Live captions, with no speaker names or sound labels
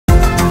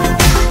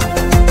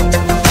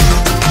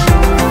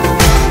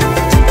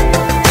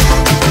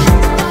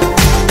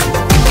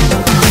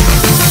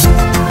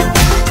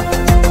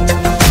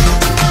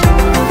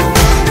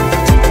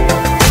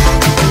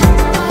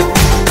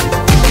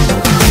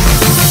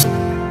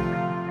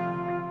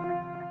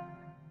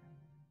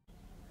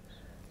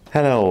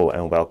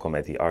welcome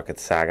at the Orchid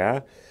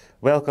SaGa.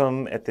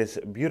 Welcome at this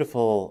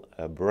beautiful,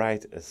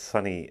 bright,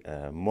 sunny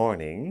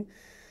morning.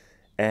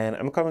 And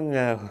I'm coming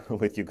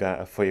with you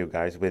guys, for you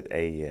guys with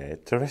a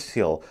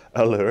terrestrial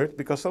alert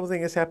because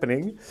something is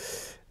happening.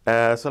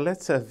 So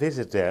let's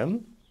visit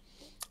them.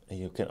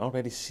 You can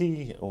already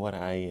see what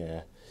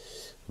I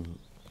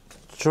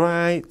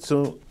try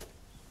to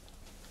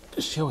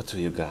show it to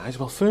you guys.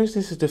 Well, first,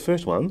 this is the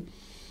first one.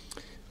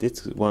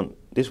 This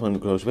one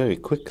grows very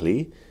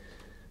quickly.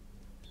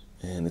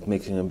 And it's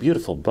making a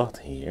beautiful bud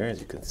here, as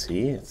you can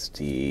see. It's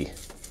the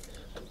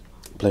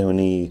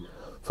Peony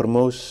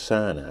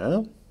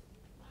formosana.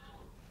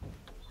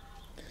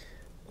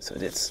 So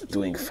that's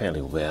doing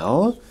fairly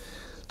well.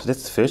 So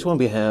that's the first one.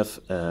 We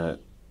have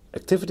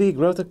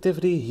growth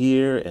activity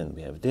here, and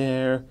we have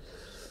there.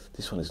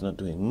 This one is not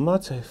doing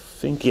much, I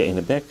think. Yeah, in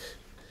the back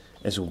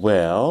as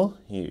well.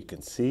 Here you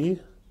can see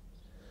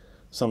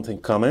something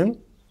coming.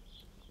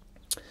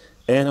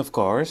 And of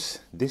course,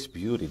 this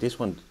beauty, this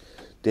one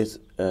did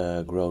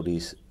grow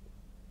these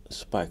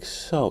spikes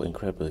so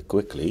incredibly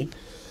quickly.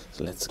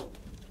 So let's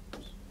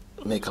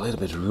make a little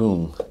bit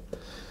room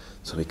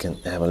so we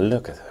can have a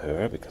look at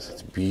her because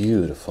it's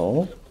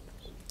beautiful.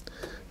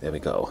 There we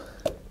go.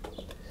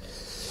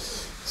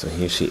 So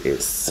here she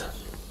is.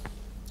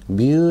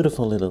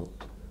 Beautiful little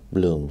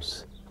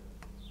blooms.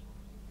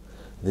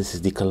 This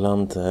is the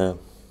Calantha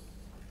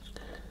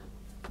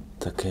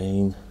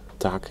Tarkane.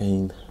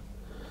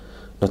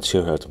 Not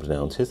sure how to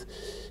pronounce it.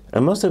 I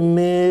must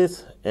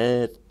admit,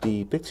 at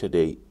the picture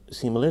they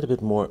seem a little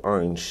bit more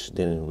orange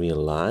than in real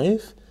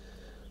life.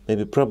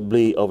 Maybe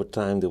probably over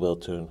time they will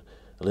turn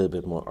a little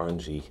bit more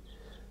orangey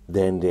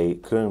than they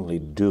currently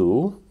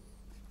do.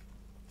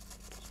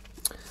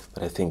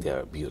 But I think they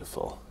are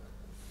beautiful.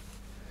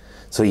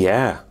 So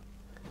yeah,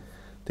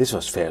 this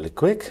was fairly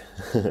quick.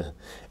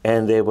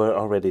 And they were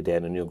already there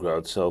in new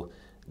growth, so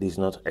these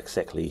are not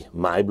exactly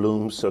my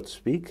blooms, so to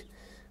speak.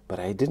 But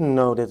I didn't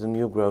know that the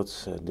new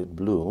growths did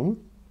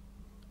bloom.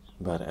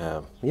 But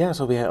yeah,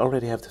 so we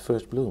already have the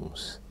first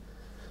blooms.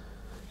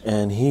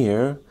 And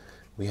here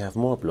we have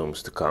more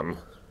blooms to come.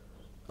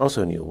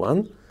 Also a new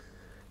one.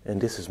 And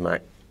this is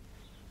my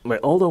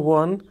older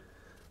one.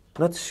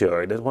 Not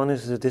sure. That one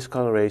is a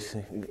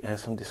discoloration,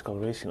 has some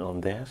discoloration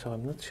on there, so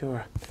I'm not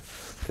sure.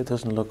 That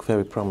doesn't look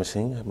very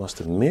promising, I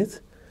must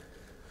admit.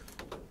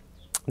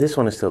 This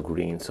one is still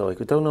green, so I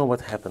don't know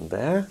what happened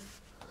there.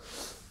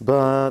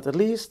 But at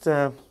least,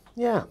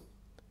 yeah,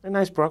 a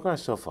nice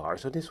progress so far.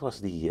 So this was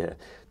the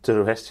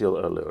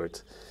terrestrial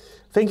alert.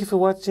 Thank you for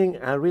watching.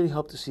 I really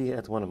hope to see you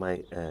at one of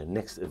my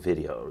next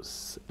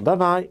videos. Bye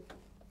bye.